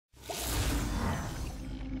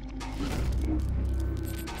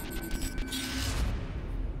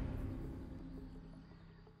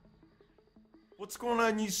What's going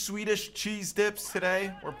on, you Swedish cheese dips?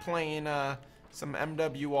 Today we're playing some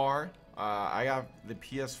MWR. I have the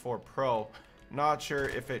PS4 Pro. Not sure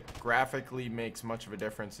if it graphically makes much of a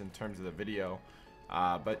difference in terms of the video,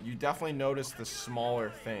 but you definitely notice the smaller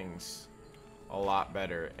things a lot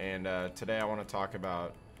better. And today I want to talk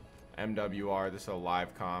about MWR. This is a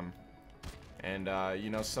live com, and you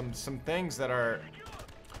know, some things that are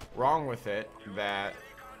wrong with it that,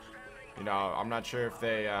 you know, I'm not sure if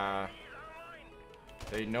they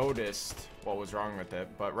noticed what was wrong with it.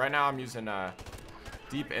 But right now I'm using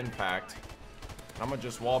deep impact. I'm gonna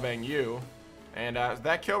just wallbang you, and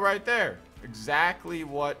that kill right there, exactly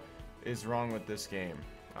what is wrong with this game.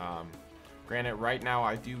 Granted, right now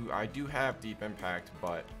I do have deep impact,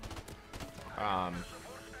 but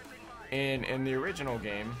in the original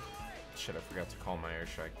game, shit, I forgot to call my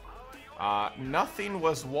airstrike. Nothing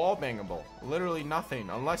was wallbangable, literally nothing,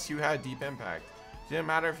 unless you had deep impact. Didn't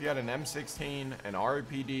matter if you had an M16, an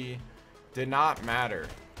RPD, did not matter.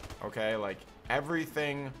 Okay, like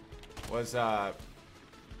everything was like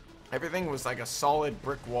a solid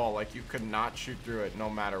brick wall. Like you could not shoot through it no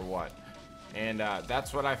matter what. And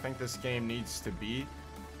that's what I think this game needs to be.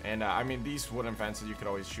 And I mean, these wooden fences you could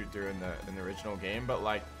always shoot through in the original game, but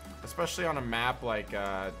like especially on a map like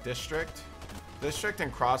District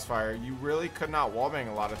and Crossfire, you really could not wallbang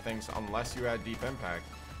a lot of things unless you had deep impact.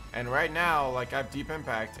 And right now, like, I have deep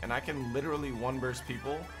impact, and I can literally one burst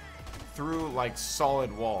people through like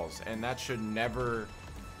solid walls, and that should never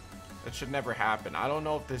happen. I don't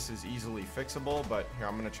know if this is easily fixable, but here,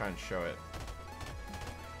 I'm gonna try and show it.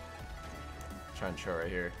 Try and show right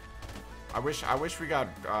here. I wish we got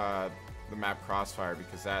the map Crossfire,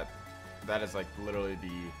 because that is like literally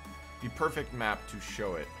the perfect map to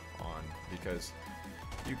show it on, because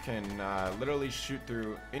you can literally shoot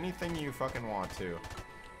through anything you fucking want to.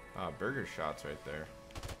 Burger shots right there.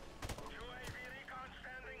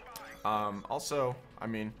 Also, I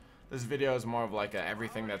mean, this video is more of like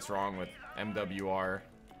everything that's wrong with MWR,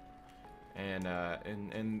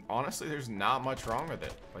 and honestly, there's not much wrong with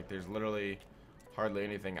it. Like, there's literally hardly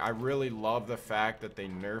anything. I really love the fact that they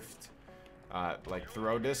nerfed like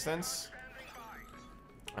throw distance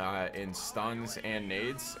in stuns and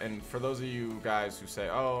nades. And for those of you guys who say,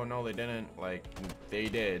 oh no they didn't, like, they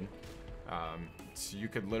did. So you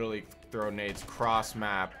could literally throw nades cross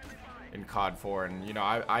map in COD 4, and you know,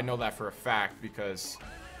 I know that for a fact, because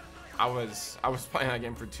I was playing that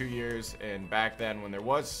game for 2 years, and back then when there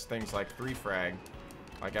was things like 3 frag,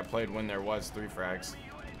 like I played when there was 3 frags,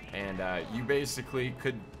 and you basically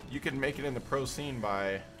could make it in the pro scene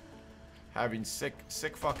by having sick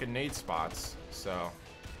fucking nade spots. So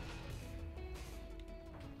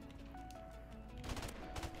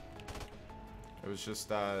it was just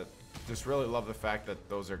really love the fact that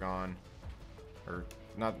those are gone, or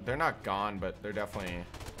not. They're not gone, but they're definitely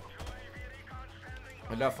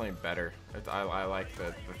better. I like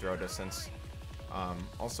the throw distance.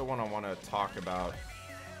 Also, what I want to talk about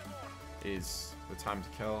is the time to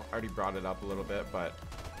kill. I already brought it up a little bit, but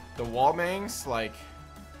the wall bangs, like,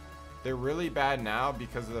 they're really bad now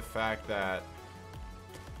because of the fact that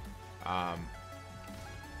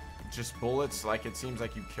just bullets, like, it seems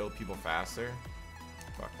like you kill people faster.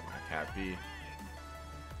 Fuck them, I can't be.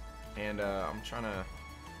 And I'm trying to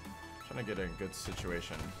get a good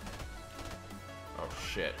situation. Oh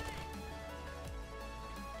shit.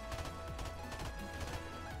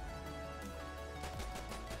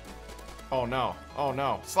 Oh no. Oh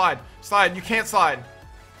no. Slide. Slide. You can't slide.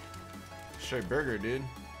 Straight burger, dude.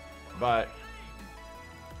 But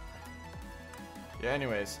yeah,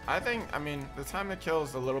 anyways, I mean, the time to kill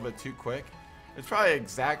is a little bit too quick. It's probably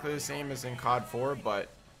exactly the same as in COD 4, but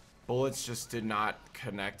bullets just did not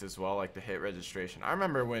connect as well, like the hit registration. I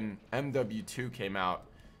remember when MW2 came out,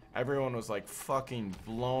 everyone was like fucking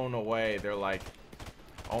blown away. They're like,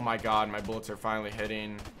 oh my god, my bullets are finally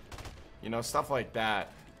hitting, you know, stuff like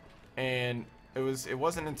that. And it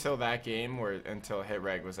wasn't until that game until hit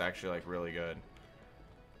reg was actually like really good.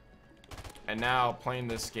 And now playing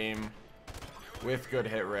this game with good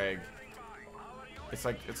hit reg, it's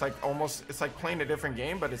like playing a different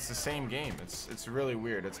game, but it's the same game. It's really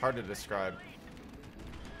weird. It's hard to describe.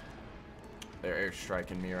 They're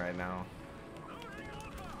airstriking me right now.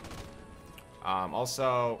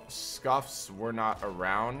 Also, scuffs were not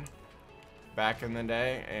around back in the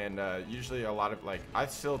day, and usually a lot of, like, I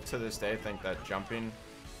still to this day think that jumping is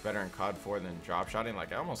better in COD 4 than drop shotting.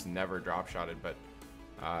 Like, I almost never drop shotted, but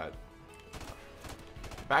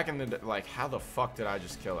back in the, like, how the fuck did I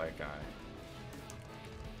just kill that guy?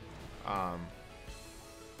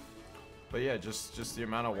 But yeah, just the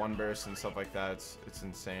amount of one burst and stuff like that, it's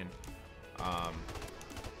insane.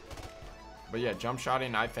 But yeah, jump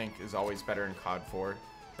shotting I think is always better in COD 4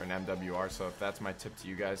 for an MWR. So if that's my tip to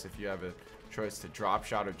you guys, if you have a choice to drop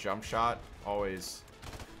shot or jump shot, always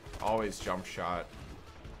jump shot.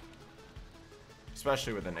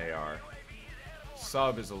 Especially with an AR.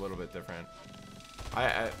 Sub is a little bit different.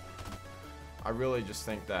 I really just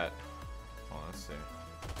think that, well, let's see.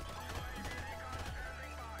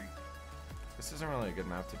 This isn't really a good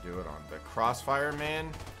map to do it on, but Crossfire,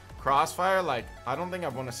 man. Crossfire, like, I don't think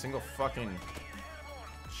I've won a single fucking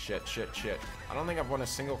shit. I don't think I've won a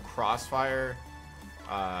single Crossfire.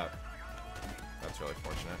 That's really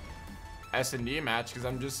fortunate. S&D match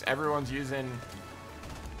because everyone's using.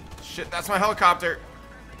 Shit, that's my helicopter.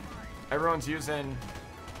 Everyone's using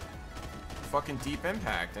fucking deep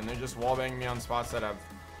impact, and they're just wallbanging me on spots that I've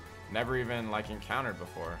never even like encountered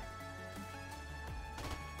before.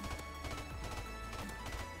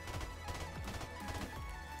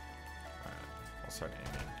 Start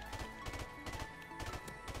aiming.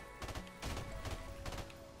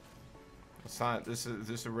 It's not. This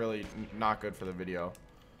is really not good for the video.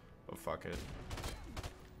 But fuck it.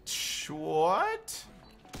 What?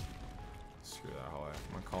 Screw that hallway.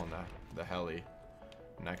 I'm calling that the heli.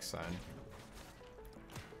 Next sign.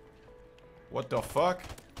 What the fuck?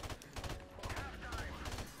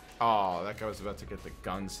 Oh, that guy was about to get the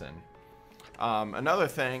Gunson. Another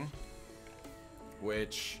thing,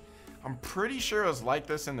 which I'm pretty sure it was like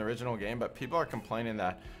this in the original game, but people are complaining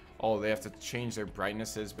that, oh, they have to change their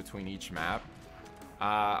brightnesses between each map.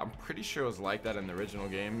 I'm pretty sure it was like that in the original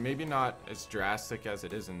game. Maybe not as drastic as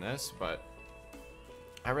it is in this, but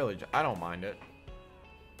I don't mind it.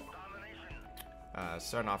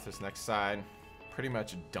 Starting off this next side, pretty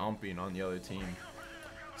much dumping on the other team.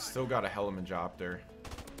 Still got a helicopter.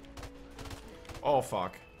 Oh,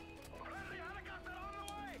 fuck.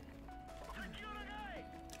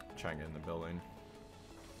 Trying to get in the building.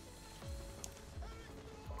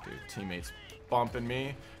 Dude, teammates bumping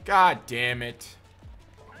me. God damn it.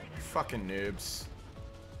 Fucking noobs.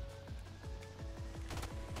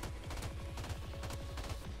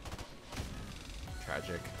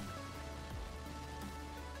 Tragic.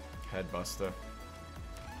 Headbuster.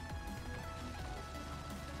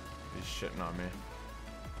 He's shitting on me.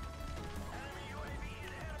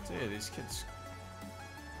 Dude, these kids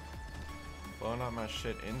blowing up my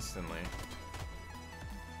shit instantly.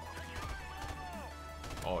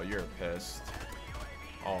 Oh, you're pissed.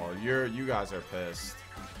 Oh, you guys are pissed.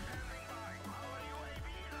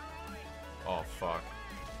 Oh, fuck.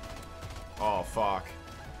 Oh, fuck.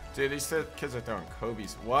 Dude, these kids are throwing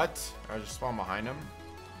Kobe's. What? I just spawned behind him?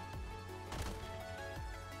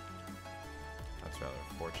 That's rather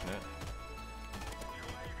fortunate.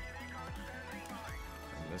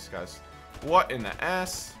 And this guy's... What in the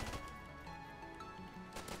ass?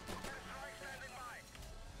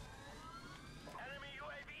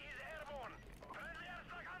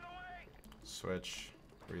 Switch.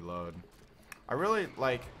 Reload. I really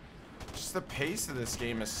like... Just the pace of this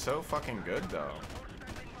game is so fucking good, though.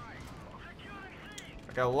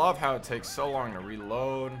 Like, I love how it takes so long to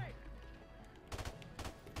reload.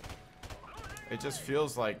 It just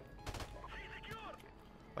feels like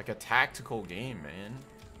a tactical game, man.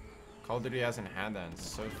 Call of Duty hasn't had that in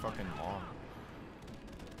so fucking long.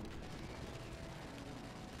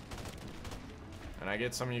 And I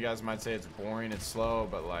get some of you guys might say it's boring, it's slow,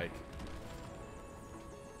 but like,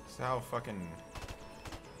 this is how fucking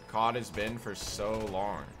COD has been for so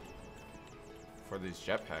long. For these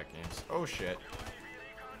jetpack games. Oh shit.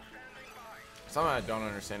 Something I don't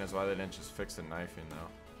understand is why they didn't just fix the knifing though.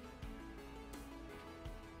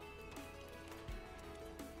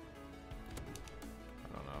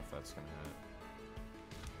 I don't know if that's gonna hit.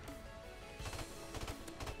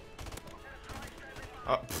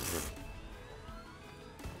 Oh, pfft.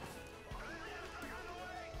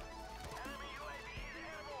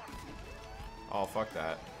 Oh, fuck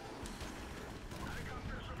that.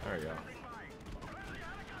 There we go.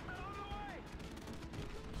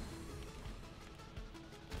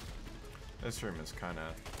 This room is kind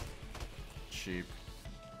of cheap.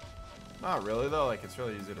 Not really though, like it's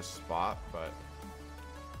really easy to spot, but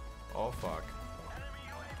oh fuck.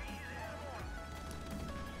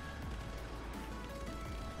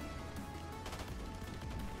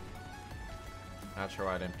 Not sure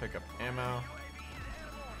why I didn't pick up ammo.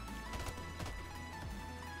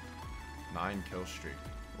 9 kill streak.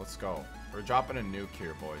 Let's go. We're dropping a nuke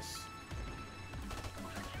here, boys.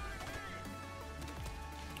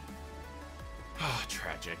 Ah,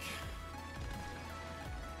 tragic.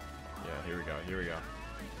 Yeah, here we go. Here we go.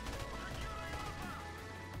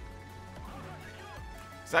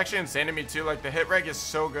 It's actually insane to me too. Like the hit reg is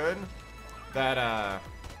so good that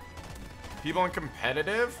People in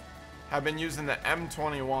competitive have been using the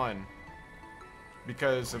M21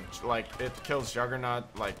 because of, like, it kills Juggernaut,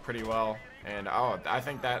 like, pretty well. And, oh, I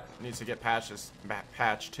think that needs to get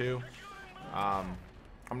patched too. I'm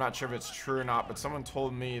not sure if it's true or not, but someone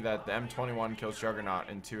told me that the M21 kills Juggernaut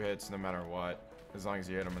in 2 hits no matter what, as long as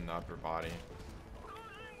you hit him in the upper body.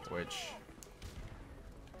 Which,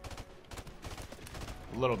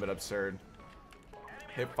 a little bit absurd.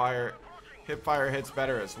 Hipfire hits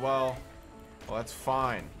better as well. Well, that's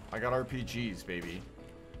fine. I got RPGs, baby.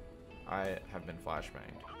 I have been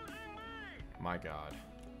flashbanged. My god.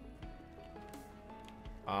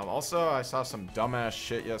 Also, I saw some dumbass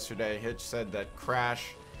shit yesterday. Hitch said that Crossfire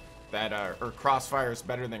is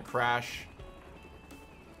better than Crash.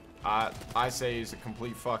 I say he's a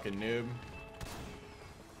complete fucking noob.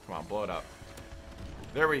 Come on, blow it up.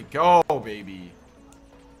 There we go, baby.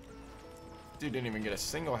 Dude didn't even get a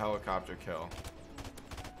single helicopter kill.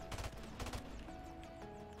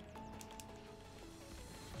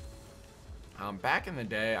 Back in the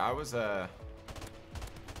day, I use the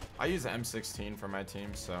M16 for my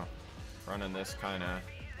team, so running this kind of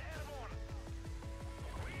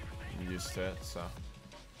used to it. So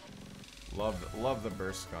love the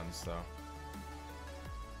burst guns though.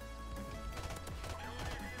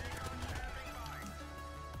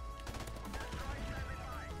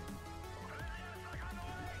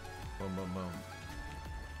 Boom, boom, boom.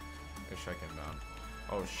 They're checking down.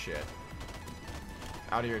 Oh shit.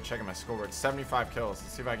 Out of here checking my scoreboard. 75 kills.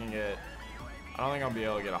 Let's see if I can get... I don't think I'll be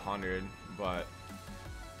able to get 100, but...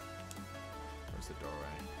 Where's the doorway?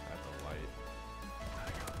 At the light.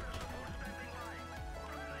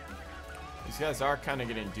 These guys are kind of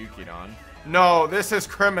getting dookied on. No, this is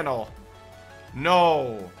criminal.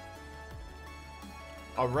 No.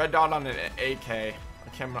 A red dot on an AK.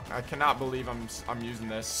 I cannot believe I'm using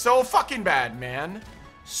this. So fucking bad, man.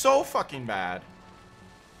 So fucking bad.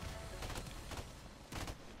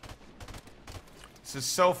 This is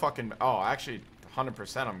so fucking... Oh, actually,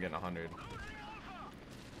 100% I'm getting 100.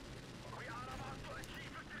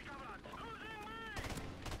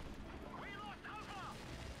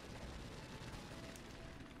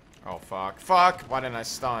 Oh, fuck. Fuck! Why didn't I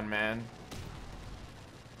stun, man?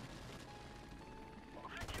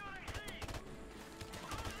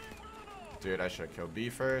 Dude, I should have killed B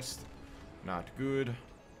first. Not good.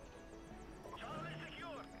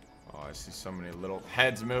 Oh, I see so many little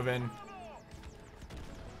heads moving.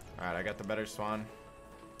 Alright, I got the better spawn.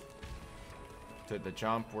 Did the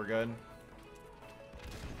jump, we're good.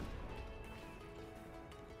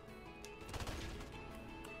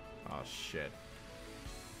 Oh shit.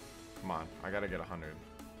 Come on, I gotta get 100.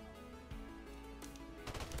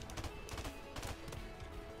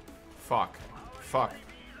 Fuck. Fuck.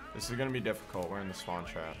 This is gonna be difficult. We're in the spawn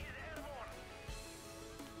trap.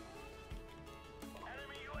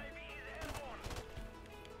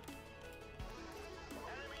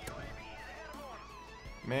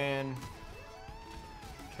 Man.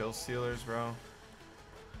 Kill stealers, bro.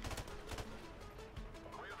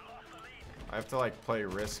 I have to like play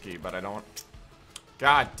risky, but I don't.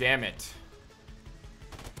 God damn it.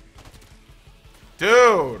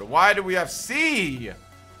 Dude, why do we have C?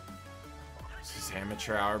 This is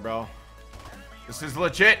amateur hour, bro. This is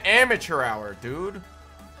legit amateur hour, dude.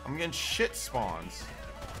 I'm getting shit spawns.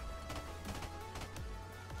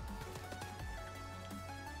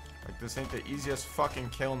 Like, this ain't the easiest fucking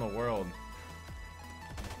kill in the world.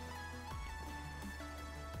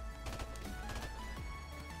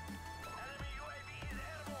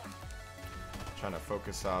 Trying to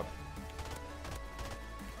focus up.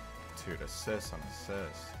 Dude, assist on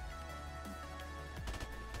assist.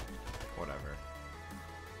 Whatever.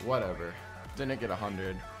 Whatever. Didn't get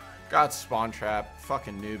 100. Got spawn trap.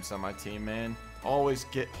 Fucking noobs on my team, man. Always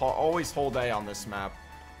hold A on this map.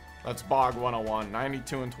 That's Bog 101.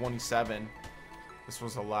 92 and 27. This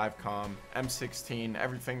was a live comm. M16.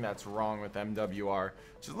 Everything that's wrong with MWR.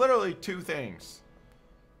 Just literally 2 things.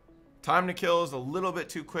 Time to kill is a little bit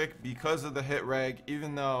too quick because of the hit reg,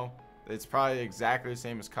 even though it's probably exactly the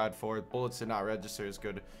same as COD 4. Bullets did not register as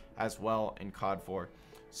good as well in COD 4.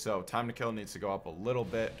 So time to kill needs to go up a little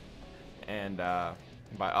bit. And by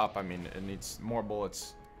up, I mean it needs more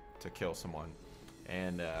bullets to kill someone.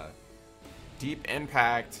 And deep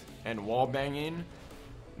impact and wall banging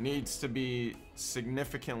needs to be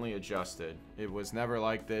significantly adjusted. It was never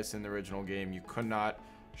like this in the original game. You could not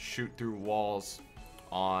shoot through walls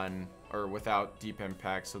on or without deep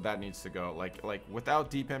impact, so that needs to go. Like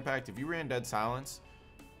without deep impact, if you ran dead silence,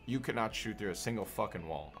 you could not shoot through a single fucking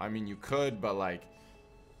wall. I mean, you could, but like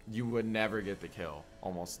you would never get the kill,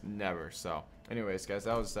 almost never. So anyways, guys,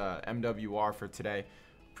 that was MWR for today.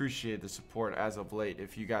 Appreciate the support as of late.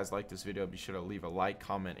 If you guys like this video, be sure to leave a like,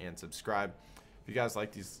 comment, and subscribe. If you guys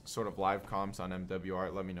like these sort of live comps on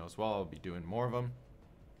MWR, let me know as well. I'll be doing more of them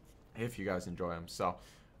if you guys enjoy them. So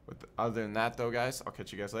other than that though, guys, I'll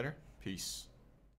catch you guys later. Peace.